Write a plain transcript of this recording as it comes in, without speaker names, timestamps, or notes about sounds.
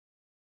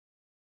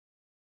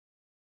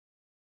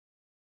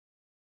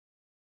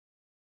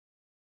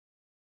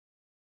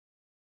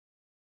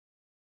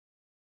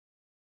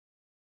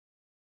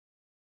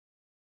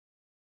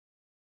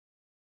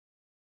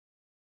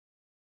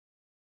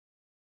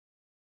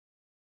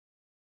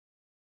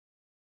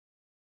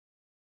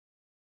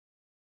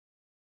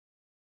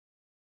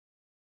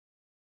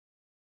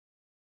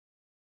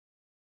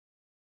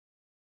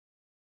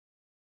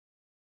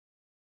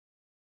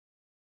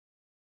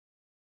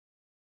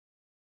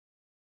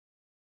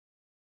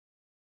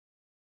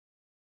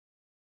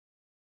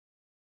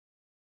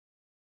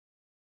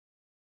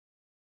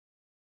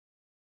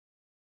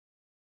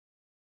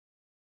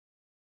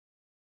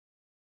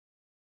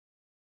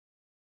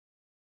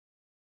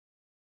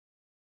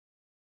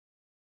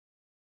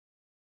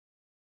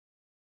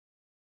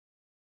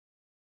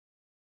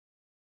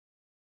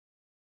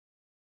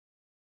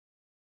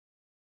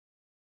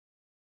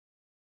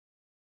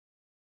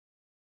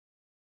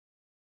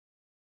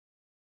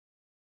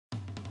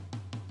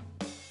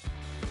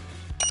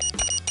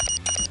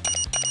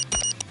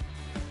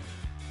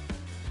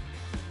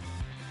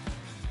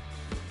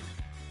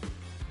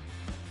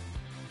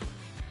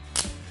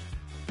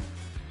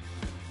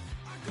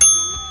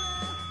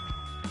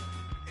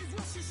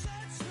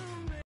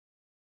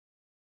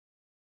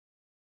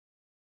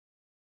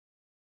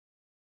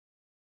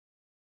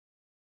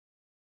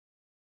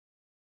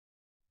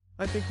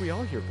I think we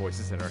all hear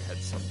voices in our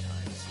heads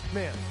sometimes.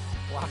 Man,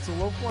 lots of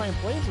low-flying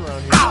planes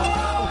around here.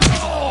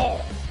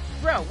 Ow!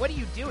 Bro, what are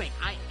you doing?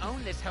 I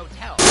own this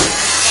hotel.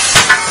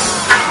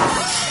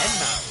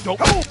 Venmo. Don't.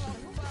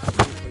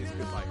 Please,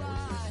 goodbye,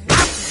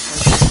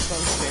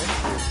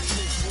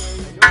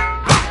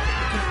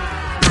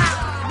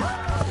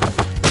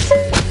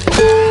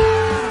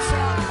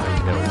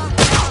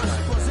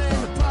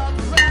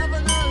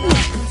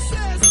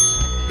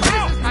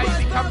 How you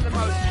become the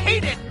most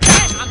hated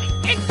man on the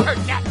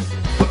internet?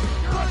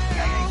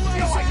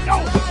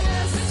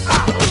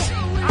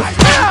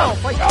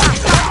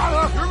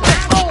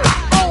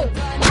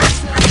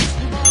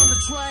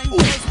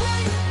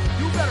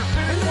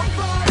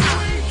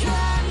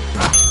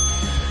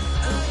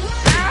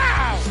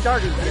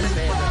 Starting to get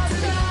man.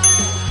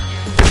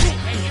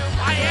 And you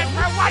buy it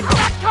for one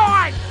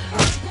Bitcoin!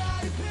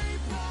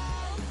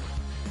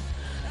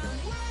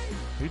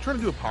 Are you trying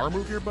to do a power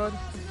move here, bud?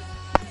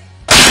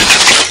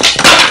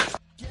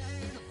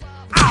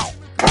 Ow!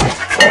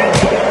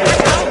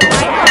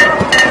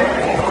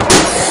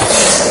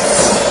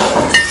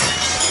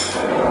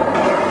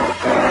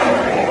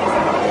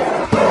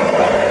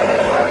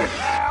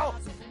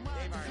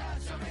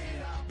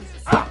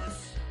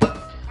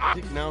 I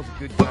think now's a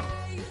good time.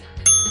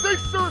 They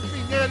served me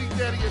natty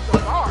daddy at the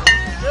bar.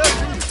 That's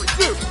easy for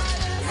you.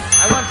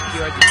 I once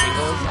cured the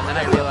shingles, and then I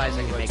realized I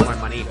could make more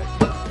money.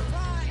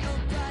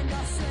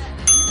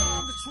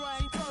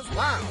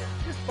 Wow,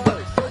 this bar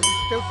is so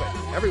stupid.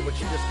 Everyone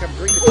should just come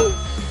drink it.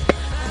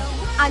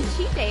 On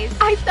cheat days,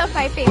 I stuff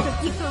my face with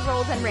pizza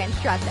rolls and ranch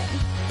dressing.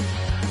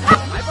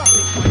 I bought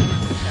Bitcoin.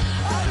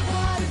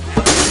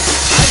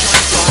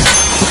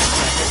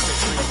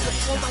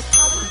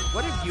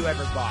 What have you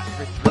ever bought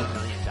for $3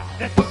 million?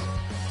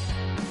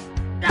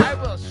 I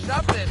will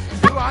shove this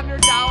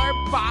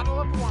 $200 bottle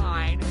of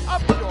wine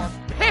up your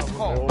piss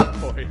hole. Oh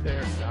boy,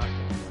 they're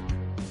knocking.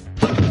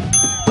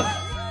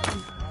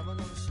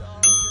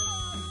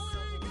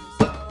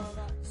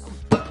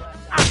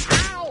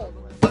 Ow!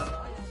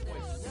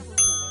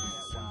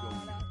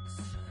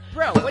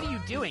 Bro, what are you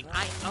doing?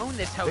 I own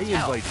this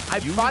hotel. I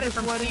bought it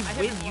from Steve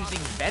Wynn using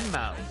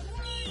Venmo.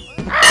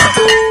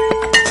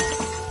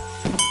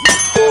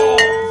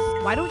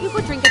 Why don't you go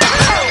drink it?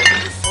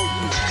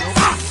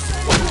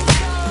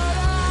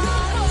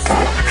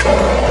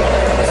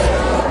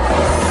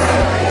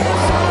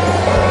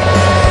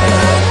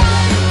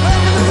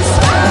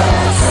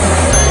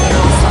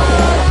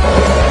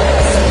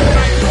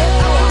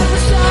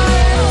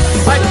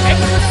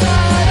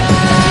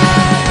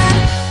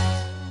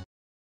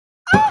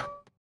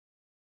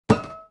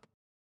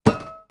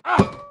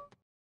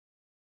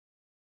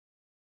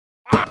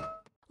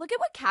 Look at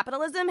what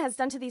capitalism has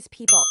done to these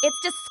people. It's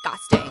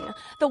disgusting.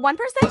 The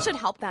 1% should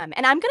help them,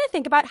 and I'm gonna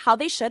think about how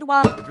they should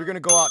while... If you're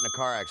gonna go out in a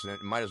car accident,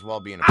 it might as well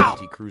be in a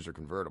PT Cruiser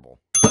convertible.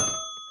 I noticed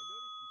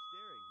you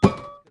staring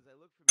because I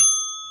look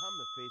familiar. I'm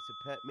the face of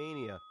Pet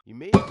Mania. You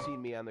may have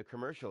seen me on the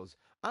commercials.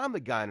 I'm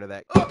the guy under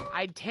that.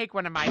 I'd take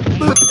one of my pain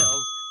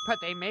pills, but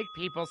they make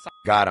people so...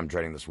 God, I'm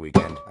dreading this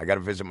weekend. I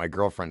gotta visit my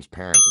girlfriend's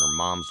parents, and her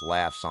mom's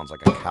laugh sounds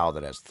like a cow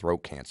that has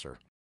throat cancer.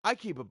 I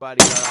keep a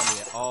bodyguard on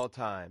me at all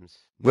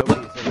times.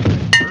 Nobody's ever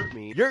gonna hurt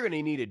me. You're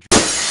gonna need a drink.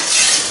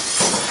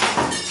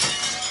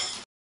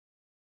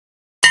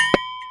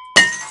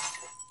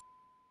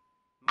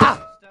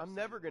 I'm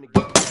never gonna get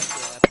you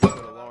that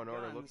episode of Law and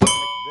Order looks like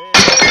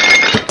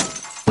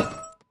this.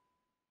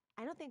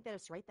 I don't think that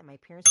it's right that my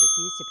parents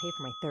refused to pay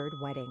for my third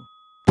wedding.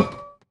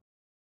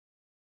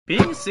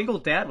 Being a single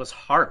dad was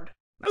hard.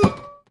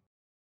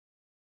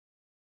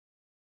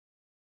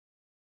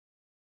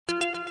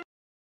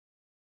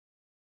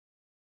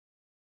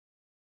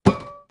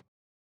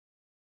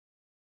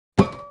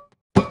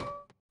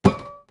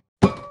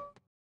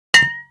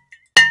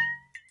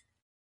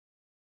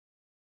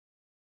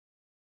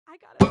 I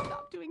gotta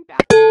stop doing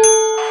back.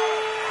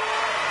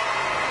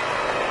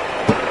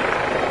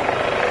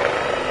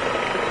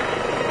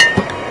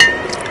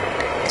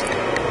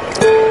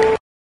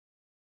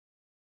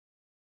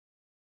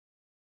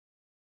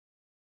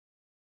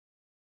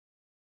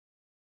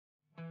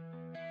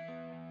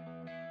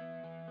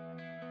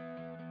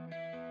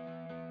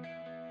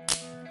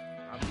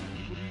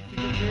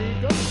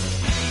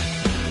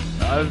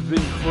 I've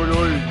been court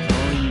ordered to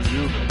only use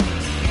Uber.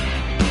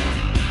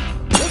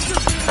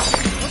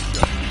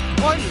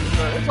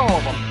 It's all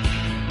of them.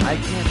 I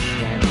can't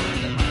stand it.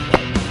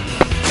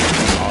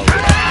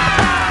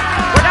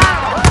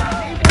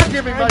 You're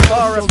giving my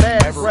bar a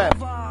bad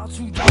rep. All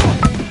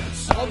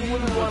the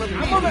women want to be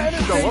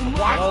show them.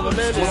 All the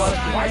men want to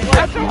be.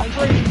 That's how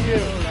crazy you.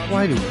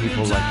 Why do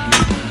people like you?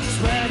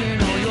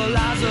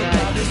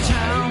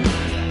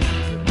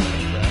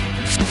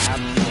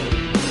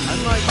 I'm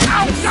like,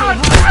 oh God!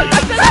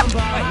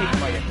 I hate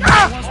fighting.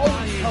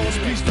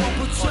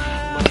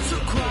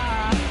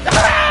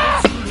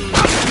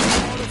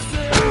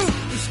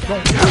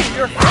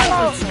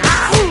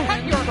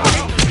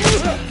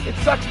 It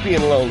sucks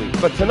being lonely,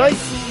 but tonight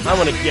I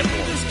want to get one.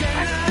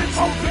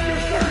 Open your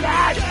third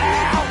eye!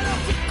 Ow!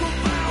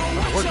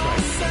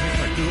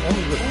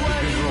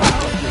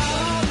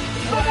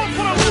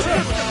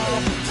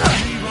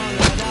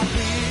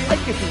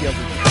 at me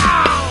every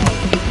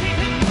day.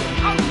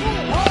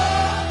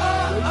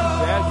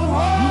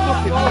 You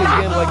look at me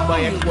again like my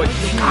ex-wife.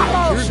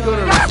 You're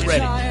gonna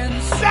regret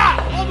it.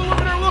 Stop! All the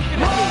women are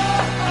looking at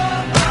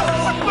me.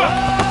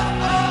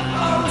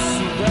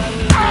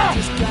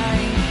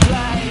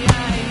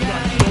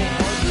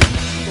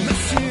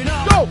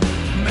 Go!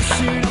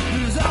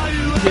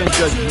 You can't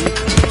judge me.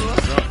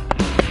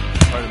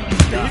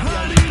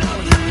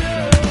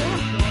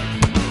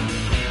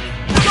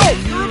 Go!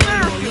 You're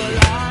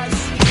American!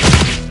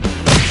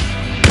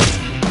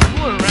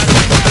 Fooling around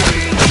with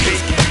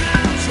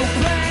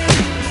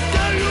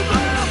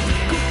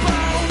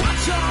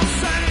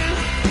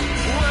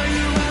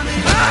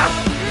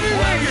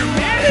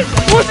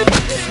What's it?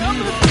 I'm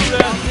gonna do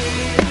that.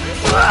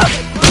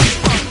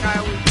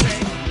 I was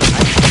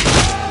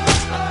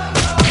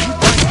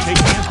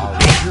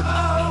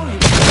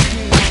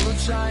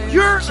saying.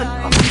 You're an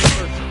ugly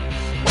person.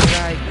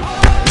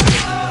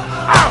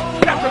 Ow!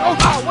 Captain!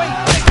 Oh, wait!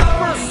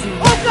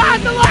 Oh, God!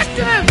 The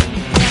lectin!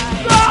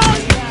 No!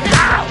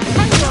 Ow!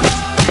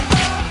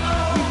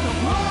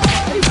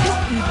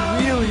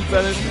 Really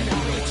better.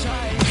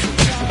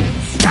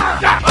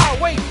 Oh,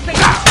 wait! Take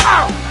it!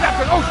 Ow!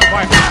 Captain Ocean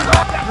Fire!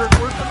 That hurt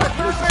worse than that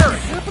first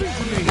Eric!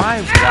 My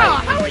Ow! wife.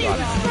 How are you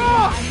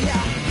strong?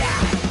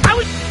 How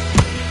is...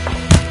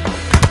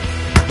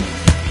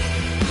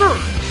 Sir,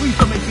 please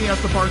don't make me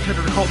ask the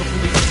bartender to call the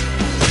police.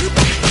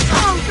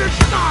 Oh, they're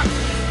stuck!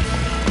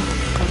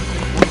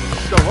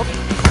 Show up.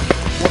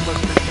 One less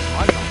thing to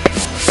find out.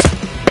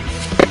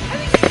 I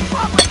think you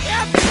caught my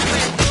captain!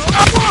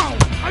 Whoa!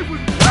 I was...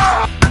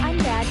 I'm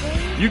Badger.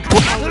 You I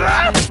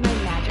use my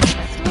magic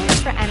crystals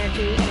for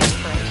energy and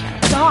inspiration.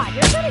 God,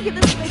 you're trying to give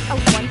this place a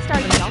 1-star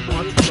Yelp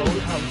review because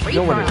it's great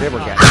No one for has us. ever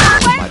gotten Why out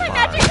is of my my bar.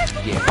 magic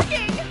crystal Yeah.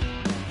 working?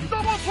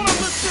 Someone put up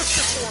this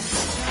system for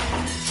me!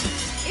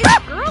 It's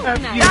girls'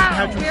 night.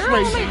 Patrick Where are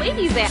all Swayze. my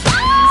ladies at?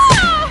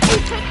 Ah! We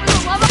took for the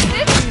love of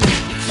this.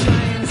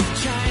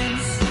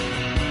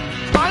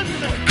 Time to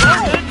make Ow!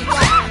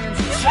 Ah!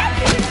 You can't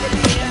do this to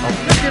me.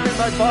 You're giving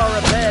my bar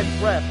a bad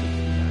rep.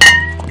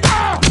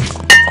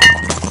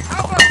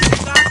 How about this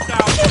knocked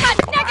out? Too much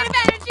negative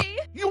energy.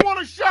 You want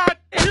a shot?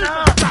 Here's a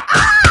shot!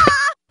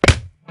 Ah!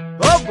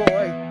 Oh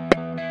boy.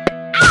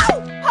 Ow!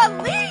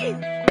 Police!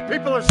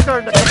 People are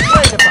starting to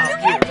complain You about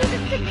can't you. do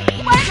this to me.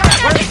 Where's my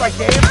Where's magic my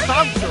crystal damn working?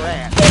 bouncer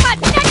at? Too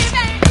much negative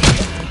energy.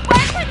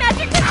 Where's my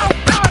magic crystal?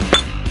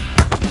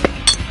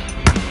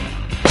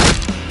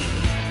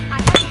 I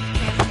have this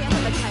hand stamp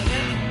of a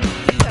tiger.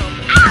 So,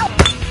 ow!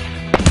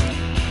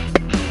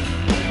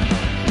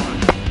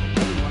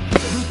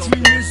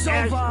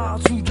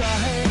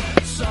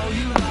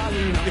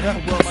 Yeah,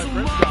 well, my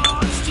friend's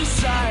got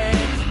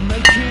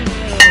I'm Kate.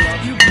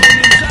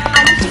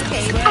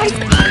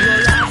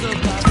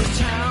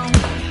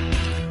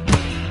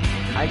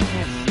 I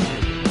can't stand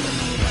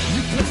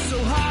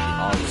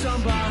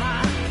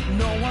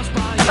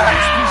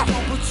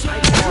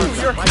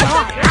You're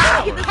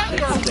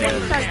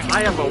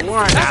I am a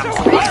warrant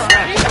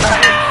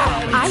out.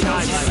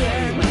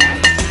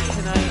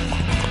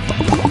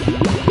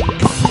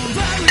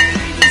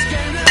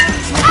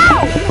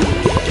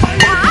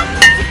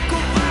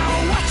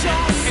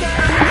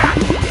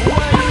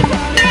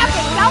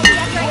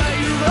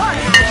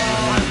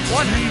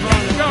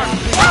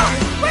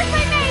 Where's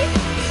my mace?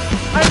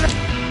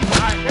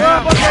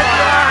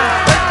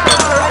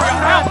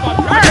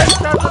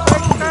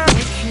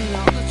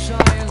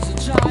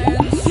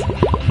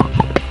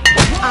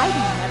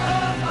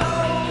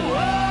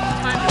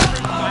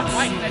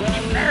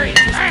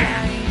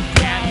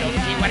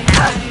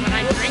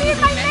 Here's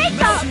my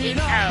makeup.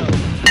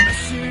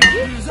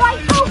 Why?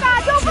 Oh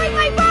God! Don't break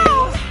my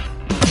bones!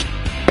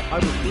 I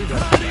would do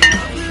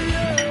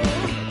that.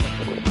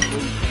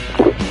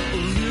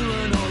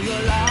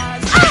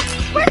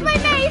 Ah! Where's my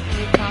mace?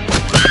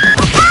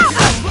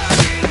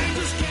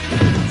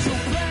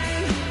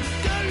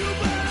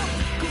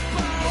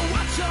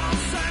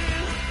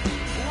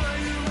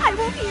 I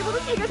won't be able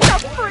to see this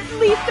stuff for at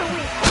least a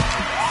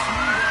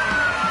week.